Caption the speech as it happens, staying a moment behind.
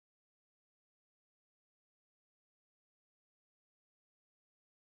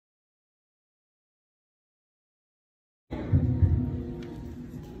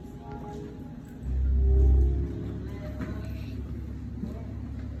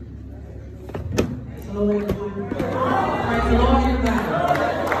Hello, everyone. Praise the Lord, everybody.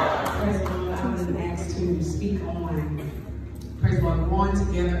 Praise the Lord. I was asked to speak on, praise the Lord, growing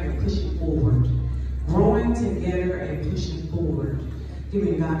together and pushing forward. Growing together and pushing forward.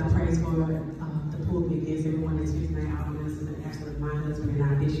 Giving God the praise for the pulpit gives everyone that's visiting our ministers and actually my husband and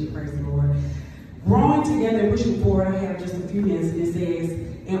our bishop, praise the Lord. Growing together and pushing forward, I have just a few minutes, and it says,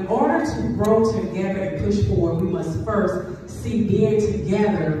 in order to grow together and push forward, we must first see being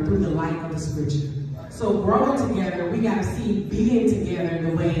together through the light of the scripture. So growing together, we got to see being together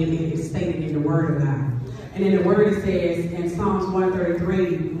the way it is stated in the Word of God. And in the Word it says, in Psalms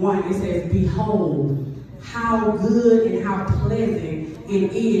 133:1, it says, behold, how good and how pleasant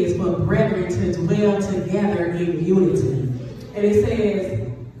it is for brethren to dwell together in unity. And it says,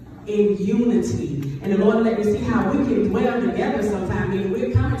 in unity. And the Lord let me see how we can dwell together sometimes. I mean,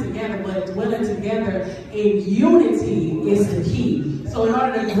 we're coming together, but dwelling together in unity is the key. So in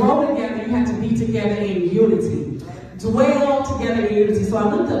order to grow together, you have to be together in unity. Dwell together in unity. So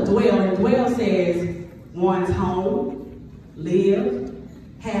I looked up dwell, and dwell says one's home, live,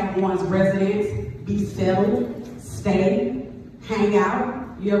 have one's residence, be settled, stay, hang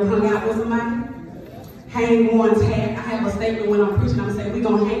out. You ever hung out with somebody? Hang one's hat. I have a statement when I'm preaching, I'm saying we're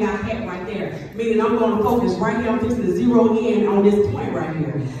going to hang our hat right there. Meaning I'm going to focus right here. I'm just to zero in on this point right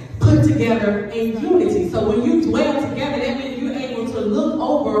here. Put together in unity. So when you dwell together, that means you're able to look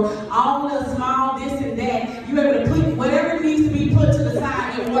over all the small this and that. You're able to put whatever needs to be put to the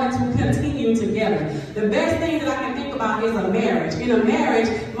side in order to continue together. The best thing that I can think about is a marriage. In a marriage,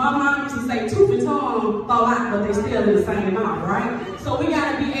 my mom used to say tooth and tongue fall out, but they still in the same mouth, right? So we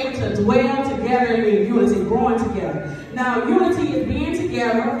got to be able to dwell together in unity, growing together. Now, unity is being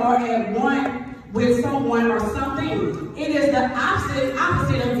together or at one with someone or something. It is the opposite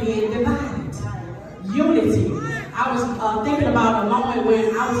of being divided. Unity. I was thinking about a moment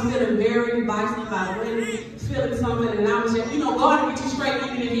when I was feeling very divisive. I was really feeling something, and I was just, God will get you straight,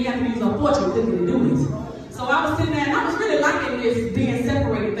 even if you have to use a fortune cookie to do it. So I was sitting there, and I was really liking this being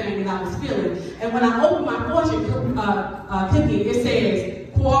separated thing that I was feeling. And when I opened my fortune cookie, it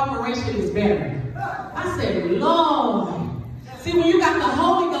says, cooperation is better. I said, Lord. See, when you got the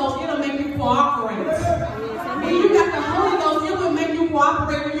Holy Ghost, it'll make you cooperate. When you got the Holy Ghost, it will make you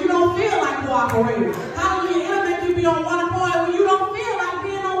cooperate when you don't feel like cooperating. Hallelujah. It'll make you be on one accord when you don't feel like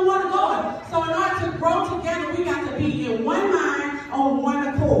being on one accord. So in order to grow together, we got to be in one mind, on one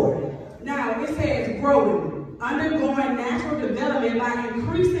accord. Now, it says growing, undergoing natural development by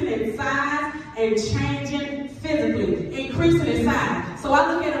increasing in size and changing physically, increasing in size. So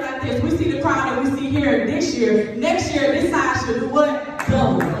I look at it like this. We see the crowd that we see here this year. Next year, this size should do what?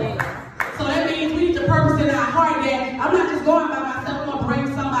 Double. So that means we need to purpose in our heart that I'm not just going by myself, I'm going to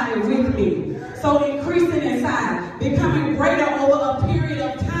bring somebody with me. So increasing in size, becoming greater over a period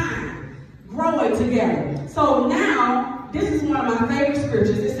of time, growing together. So now, this is one of my favorite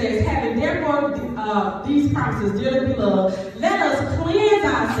scriptures. It says, having therefore these promises, dearly beloved, let us cleanse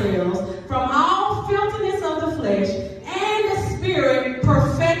ourselves from all filthiness of the flesh and the spirit,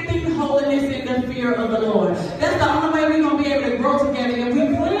 perfecting holiness in the fear of the Lord. That's the only way we're going to be able to grow together. If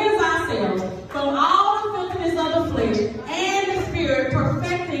we cleanse ourselves from all the filthiness of the flesh and the spirit,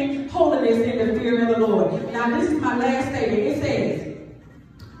 perfecting holiness in the fear of the Lord. Now, this is my last statement. It says,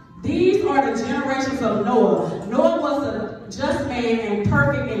 these are the generations of Noah. Noah was a just man and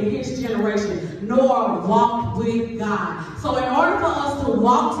perfect in his generation. Noah walked with God. So in order for us to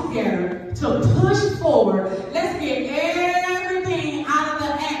walk together, to push forward, let's get everything out of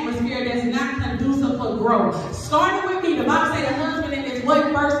the atmosphere that's not conducive for growth. Starting with me, the Bible says the husband is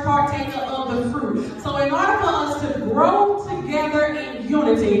what first partaker of the fruit. So in order for us to grow together in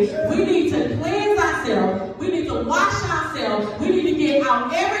unity, we need to cleanse ourselves. We need to wash ourselves. We need to get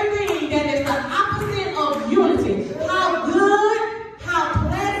out everything that is the opposite of unity. How good, how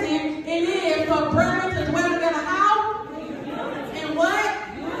pleasant it is for brethren